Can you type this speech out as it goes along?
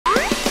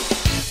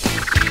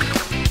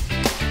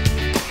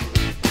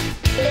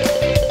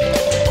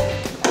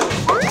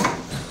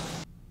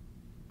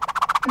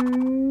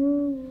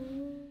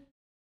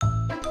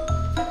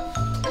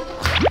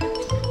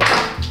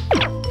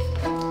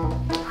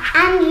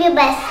the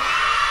best.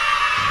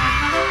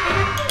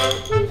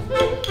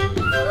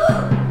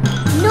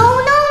 No,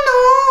 no, no.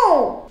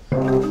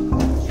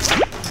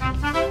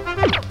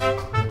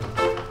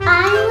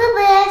 I'm the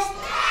best.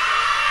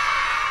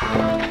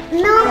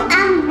 No,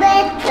 I'm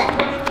better.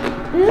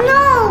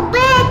 No,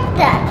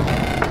 better.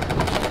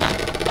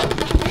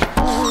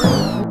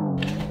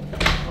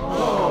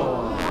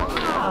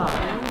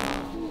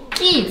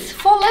 Kids,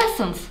 4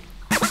 lessons.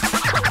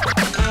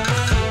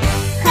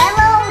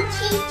 Hello,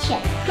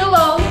 teacher.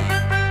 Hello.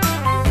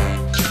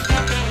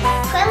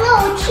 Hello,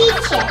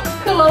 teacher.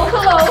 Hello,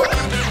 hello.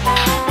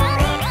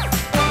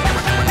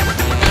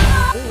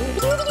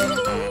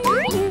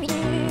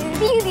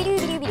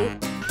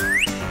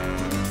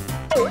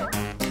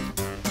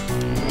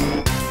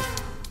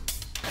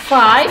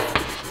 Five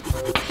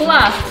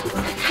plus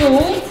 2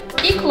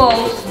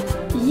 equals.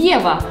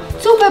 Єва,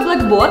 цупай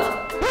blackboard.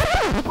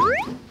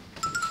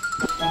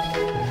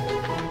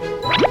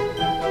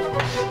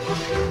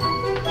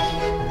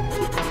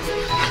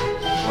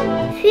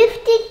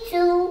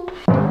 $52.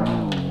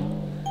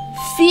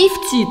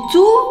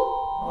 52?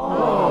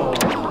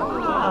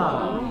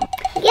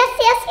 Yes,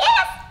 yes,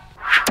 yes.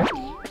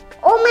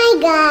 Oh my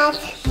God.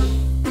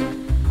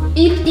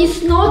 It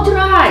is not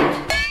right.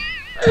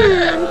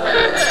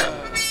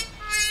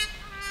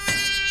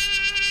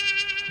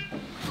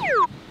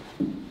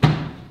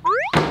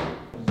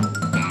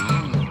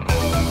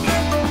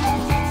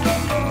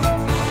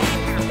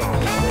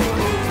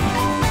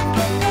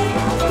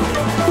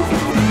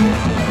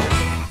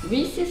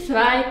 This is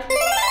right.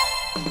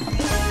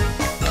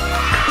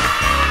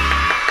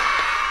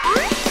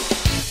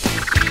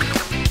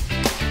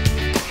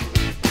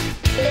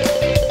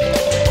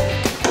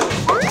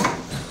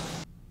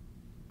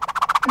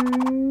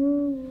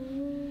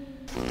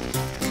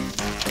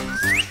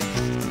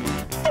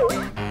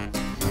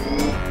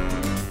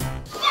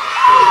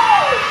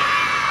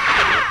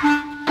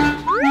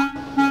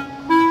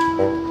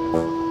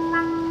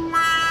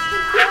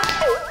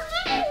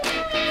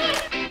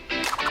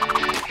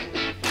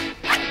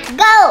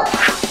 Go.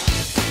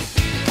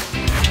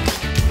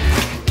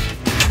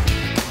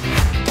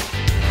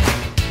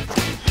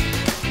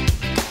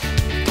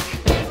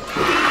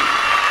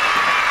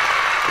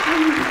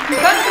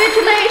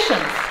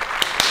 Congratulations!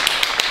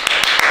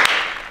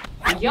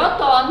 Your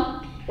turn.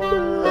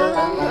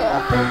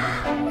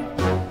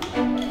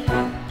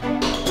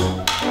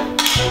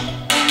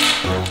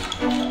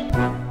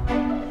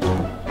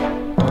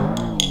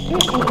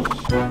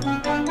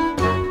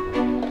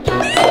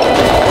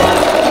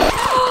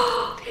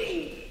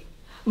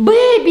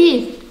 Baby!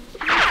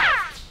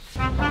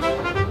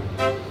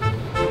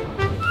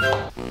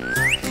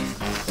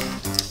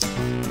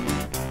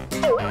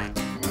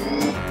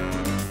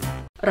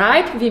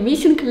 Write the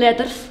missing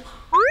letters.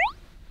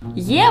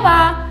 Eva,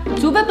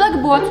 to the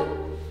blackboard.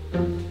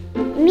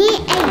 Me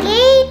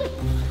again.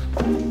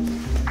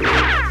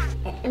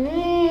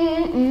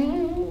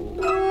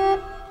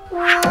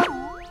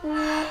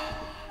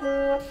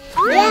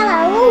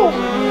 Yellow.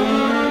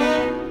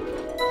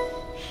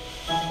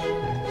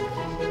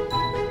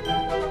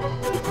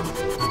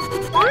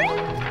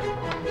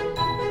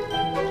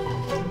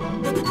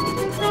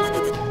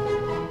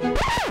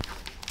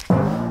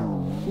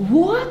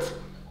 What?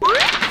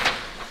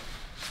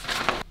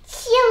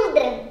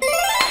 Children.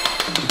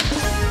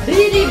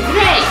 Really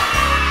great!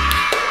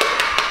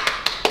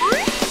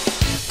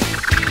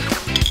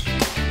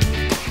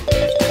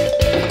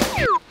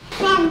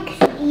 Thanks.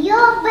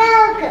 You're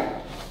welcome.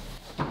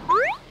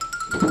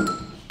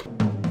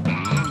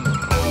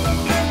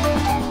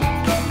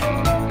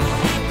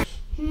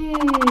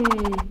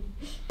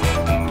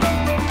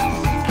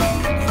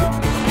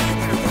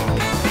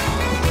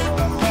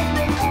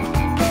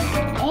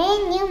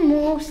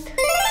 Animals.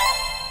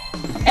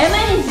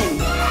 Amazing!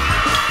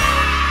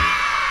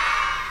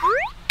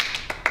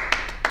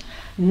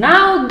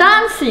 Now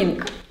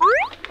dancing!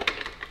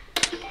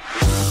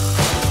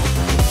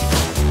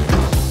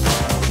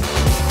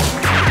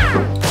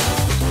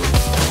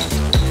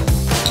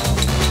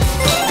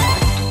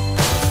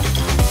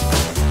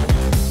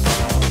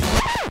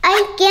 I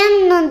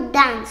cannot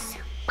dance.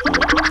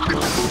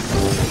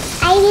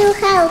 I will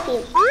help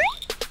you.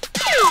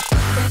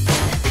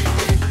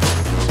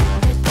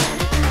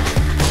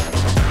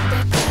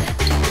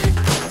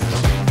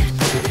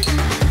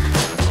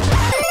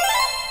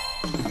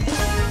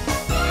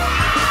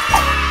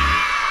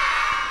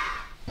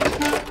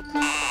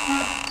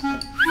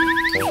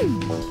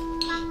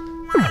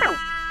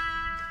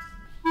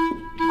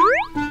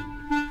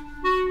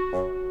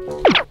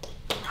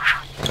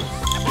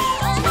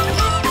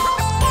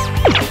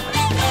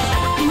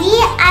 We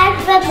are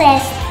the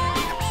best.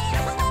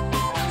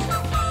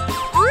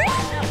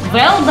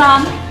 Well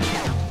done!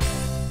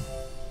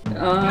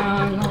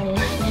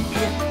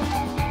 Наушники.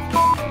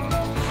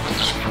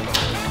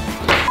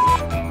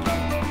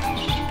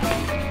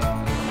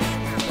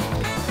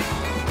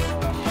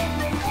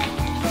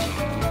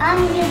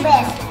 I'm the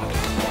best.